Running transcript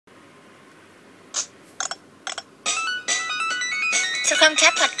Juacompe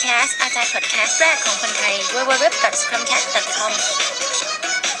Podcast อาจารย์ podcast แรกของคนไทย www.juacompe.com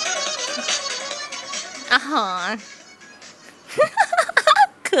อ๋อ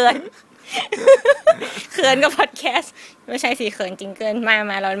เขินกับพอดแคสต์ไม่ใช่สิเขินจริงเกินม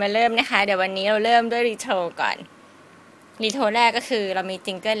าเรามาเริ่มนะคะเดี๋ยววันนี้เราเริ่มด้วยรีโทรก่อนรีโทรแรกก็คือเรามี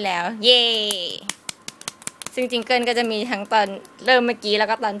จิงเกิลแล้วเย้ซึ่งจิงเกิลก็จะมีทั้งตอนเริ่มเมื่อกี้แล้ว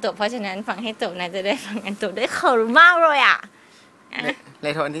ก็ตอนจบเพราะฉะนั้นฟังให้จบนะจะได้ฟังกันจบได้เขินมากเลยอ่ะ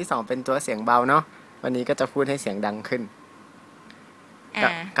รีโทรที่2เป็นตัวเสียงเบาเนาะวันนี้ก็จะพูดให้เสียงดังขึ้น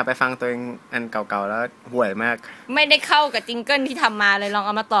กลับไปฟังตัวเองอันเก่าๆแล้วห่วยมากไม่ได้เข้ากับจิงเกิลที่ทำมาเลยลองเอ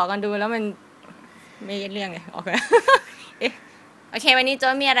ามาต่อกันดูแล้วมันไม่เรื่องเลยโอเคโอเควันนี้โจ้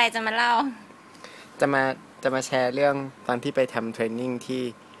มีอะไรจะมาเล่าจะมาแชร์เรื่องตอนที่ไปทำเทรนนิ่งที่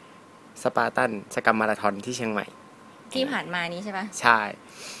สปาร์ตันสกรรมมาราธอนที่เชียงใหม่ที่ผ่านมานี้ใช่ปะใช่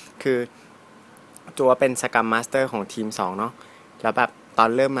คือตัวเป็นสกรรมมาสเตอร์ของทีม2เนาะแล้วแบบตอน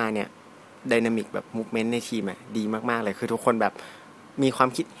เริ่มมาเนี่ยไดนามิกแบบมูฟเมนต์ในทีมดีมากๆเลยคือทุกคนแบบมีความ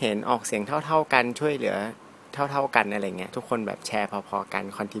คิดเห็นออกเสียงเท่าๆกันช่วยเหลือเท่าๆกันอะไรเงี้ยทุกคนแบบแชร์พอๆกัน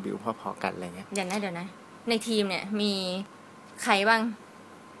คอนทริบิวต์พอๆกันอะไรเงี้ยเดี๋ยวนะในทีมเนี่ยมีใครบ้าง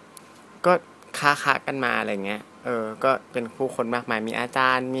ก็ค้ากันมาอะไรเงี้ยก็เป็นผู้คนมากมายมีอาจ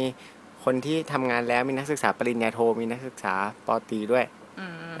ารย์มีคนที่ทำงานแล้วมีนักศึกษาปริญญาโทมีนักศึกษาป.ตรีด้วย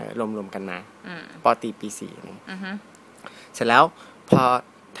รวมๆกันมาป.ตรีปี4นี่เสร็จแล้วพอ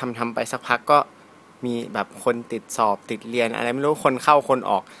ทำไปสักพักก็มีแบบคนติดสอบติดเรียนอะไรไม่รู้คนเข้าคน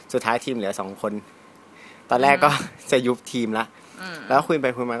ออกสุดท้ายทีมเหลือ2คนตอนแรกก็จะยุบทีมละแล้วคุยไป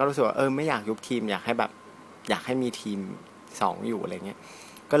คุยมาก็รู้สึกว่าไม่อยากยุบทีมอยากให้มีทีม2อยู่อะไรเงี้ย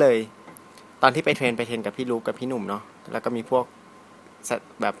ก็เลยตอนที่ไปเทรนกับพี่ลูกกับพี่หนุ่มเนาะแล้วก็มีพวก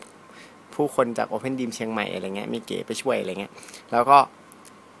แบบผู้คนจาก Open Dream เชียงใหม่อะไรเงี้ยมีเก๋ไปช่วยอะไรเงี้ยแล้วก็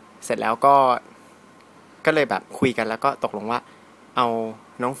เสร็จแล้วก็เลยแบบคุยกันแล้วก็ตกลงว่าเอา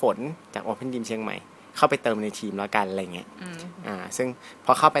น้องฝนจาก Open Dream เชียงใหม่เข้าไปเติมในทีมแล้วกันอะไรเงี้ยซึ่งพ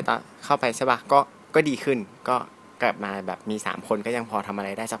อเข้าไปใช่ป่ะก็ดีขึ้นก็กลับมาแบบมี3คนก็ยังพอทำอะไร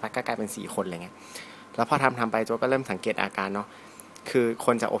ได้สักพักก็กลายเป็น4คนอะไรเงี้ยแล้วพอทำไปโจก็เริ่มสังเกตอาการเนาะคือค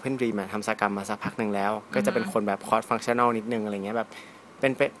นจาก Open Dream ทำสกรรมมาสักพักนึงแล้วก็จะเป็นคนแบบคอร์สฟังชั่นนอลนิดนึงอะไรเงี้ยแบบเป็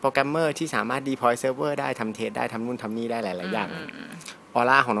นโปรแกรมเมอร์ที่สามารถ deploy server ได้ทำเทสได้ทำนู่นทำนี่ได้หลายๆอย่างออ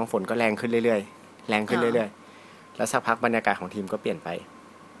ร่าของน้องฝนก็แรงขึ้นเรื่อยๆแล้วสักพักบรรยากาศของทีมก็เปลี่ยนไป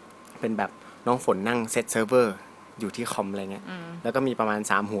เป็นแบบน้องฝนนั่งเซตเซิร์ฟเวอร์อยู่ที่คอมอะไรเงี้ยแล้วก็มีประมาณ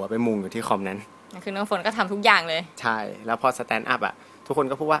3หัวไปมุงอยู่ที่คอมนั้นคือน้องฝนก็ทำทุกอย่างเลยใช่แล้วพอสแตนด์อัพทุกคน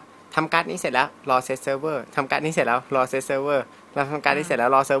ก็พูดว่าทำการ์ดนี้เสร็จแล้วรอเซตเซิร์ฟเวอร์ทำการ์ดนี้เสร็จแล้วรอเซตเซิร์ฟเวอร์แล้วทำการ์ดนี้เสร็จแล้ว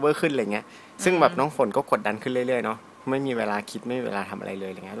รอเซิร์ฟเวอร์ขึ้นอะไรเงี้ยซึ่งแบบน้องฝนก็กดดันขึ้นเรื่อยๆเนาะไม่มีเวลาคิดไม่มีเวลาทำอะไรเลย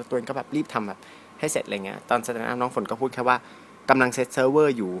อะไรเงี้ยแล้วตัวเองก็แบบรีบทำแบบให้เสร็จอะไรเงี้ยตอนสแตนด์อัพน้องฝนก็พูดแค่ว่ากำลังเซตเซิร์ฟเวอ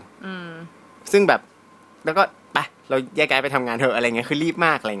ร์อยู่ซึ่งแบบแล้วก็ไปเราแยกย้ายไปทำงานเถอะอะไรเงี้ยคือรีบม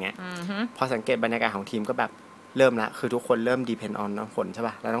ากอะไรเงี้ยพอสังเกตบรรยากาศของทีมก็แบบเริ่มละคือทุกคนเริ่ม depend on น้องฝนใช่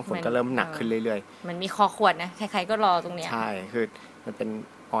ป่ะแล้วน้องฝนก็เริ่มหนักขึ้นเรื่อยๆมันมีคอขวดนะใครๆก็รอตรงเนี้ยใช่คือมันเป็น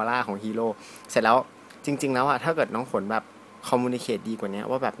ออร่าของฮีโร่เสร็จแล้วจริงๆแล้วถ้าเกิดน้องฝนแบบคอมมูนิเคตดีกว่านี้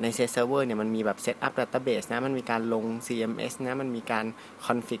ว่าแบบในเซร์ฟเวอร์เนี่ยมันมีแบบเซตอัพดัตต้าเบสนะมันมีการลง CMS นะมันมีการค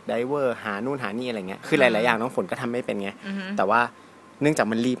อนฟิกไดเวอร์หานู่นหานี่อะไรเงี้ยคือหลายๆอย่างน้องฝนก็ทำไม่เป็นไงแต่ว่าเนื่องจาก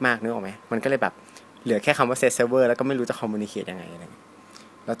มันรีบมากนึกออกไหมมันก็เลยแบบเหลือแค่คำว่าเซตเซิร์ฟเวอร์แล้วก็ไม่รู้จะคอมมูนิเคตยังไงอะไรเงี้ย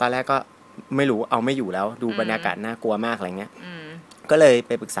แล้วตอนแรกก็ไม่รู้เอาไม่อยู่แล้วดูบรรยากาศน่ากลัวมากอะไรเงี้ยก็เลยไ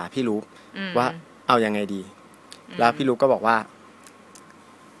ปปรึกษาพี่ลูกว่าเอายังไงดีแล้วพี่ลูกก็บอกว่า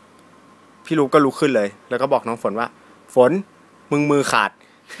พี่ลูกก็ลุกขึ้นเลยแล้วก็บอกน้องฝนว่าฝนมึงมือขาด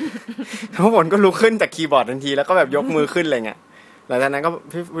น้องฝนก็ลุกขึ้นจากคีย์บอร์ดทันทีแล้วก็แบบยกมือขึ้นเลยไงหลังจากนั้นก็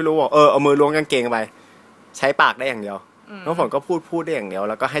พี่ลูกบอกเอามือล้วงกางเกงไปใช้ปากได้อย่างเดียวน้องฝนก็พูดได้อย่างเดียว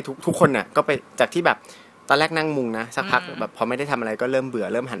แล้วก็ให้ทุกคนน่ะก็ไปจากที่แบบตอนแรกนั่งมุงนะสักพักแบบพอไม่ได้ทำอะไรก็เริ่มเบื่อ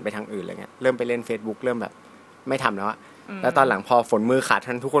เริ่มหันไปทางอื่นอะไรเงี้ยเริ่มไปเล่น Facebook เริ่มแบบไม่ทำแล้วแล้วตอนหลังพอฝนมือขาด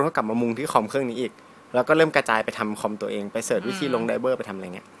ทันทุกคนก็กลับมามุงที่คอมเครื่องนี้อีกแล้วก็เริ่มกระจายไปทำคอมตัวเองไปเสิร์ชวิธีลงไดเวอร์ไปทำอะไร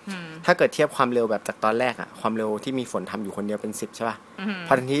เงี้ยถ้าเกิดเทียบความเร็วแบบจากตอนแรกความเร็วที่มีฝนทำอยู่คนเดียวเป็น10ใช่ป่ะพ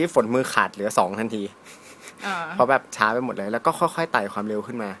อทันทีฝนมือขาดเหลือ2ทันทีเพราะแบบช้าไปหมดเลยแล้วก็ค่อยๆไต่ความเร็ว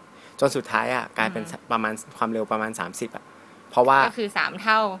ขึ้นมาจนสุดท้ายกลายเป็นประมาณความเร็วประมาณ30เพราะว่าก็คือ3เ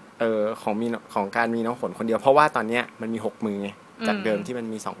ท่าของการมีน้องฝนคนเดียวเพราะว่าตอนเนี้ยมันมี6มือไงจากเดิมที่มัน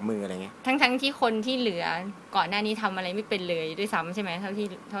มี2มืออะไรเงี้ยทั้งที่คนที่เหลือก่อนหน้านี้ทำอะไรไม่เป็นเลยด้วยซ้ำใช่ไหมเท่า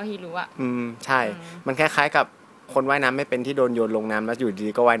ที่รู้ใช่มันคล้ายๆกับคนว่ายน้ำไม่เป็นที่โดนโยนลงน้ำแล้วอยู่ดี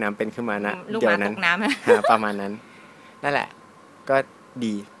ๆก็ว่ายน้ำเป็นขึ้นมานะเดี๋ยวนั้นประมาณนั้นนั่นแหละก็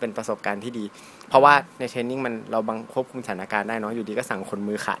ดีเป็นประสบการณ์ที่ดีเพราะว่าในเทรนนิ่งมันเราบังควบคุมสถานการณ์ได้เนาะอยู่ดีก็สั่งคน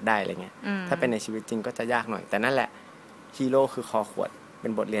มือขาดได้อะไรเงี้ยถ้าเป็นในชีวิตจริงก็จะยากหน่อยแต่นั่นแหละฮีโร่คือคอขวดเป็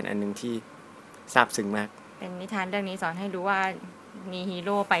นบทเรียนอันนึงที่ซาบซึ้งมาก เป็นนิทานเรื่องนี้สอนให้รู้ว่ามีฮีโ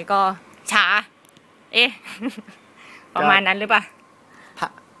ร่ไปก็ช้า เอ๊ะ ประมาณนั้นหรือเปล่าถ้า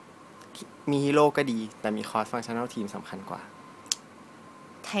มีฮีโร่ก็ดีแต่มีคอร์สฟังชั่นแนลทีมสำคัญกว่า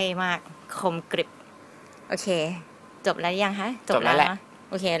เท่มากคมกริบโอเคจบแล้วยังคะจบแล้วแหละ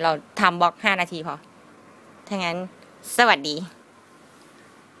โอเคเราทำบล็อก5 นาทีพอถ้างั้นสวัสดี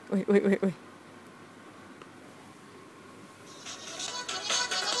อุ้ย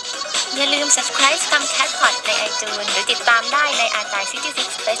อย่าลืม subscribe คำแคทพอดใน iTunes หรือติดตามได้ในอาจารย์ซิตี้ซิก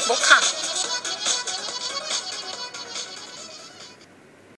Facebook ค่ะ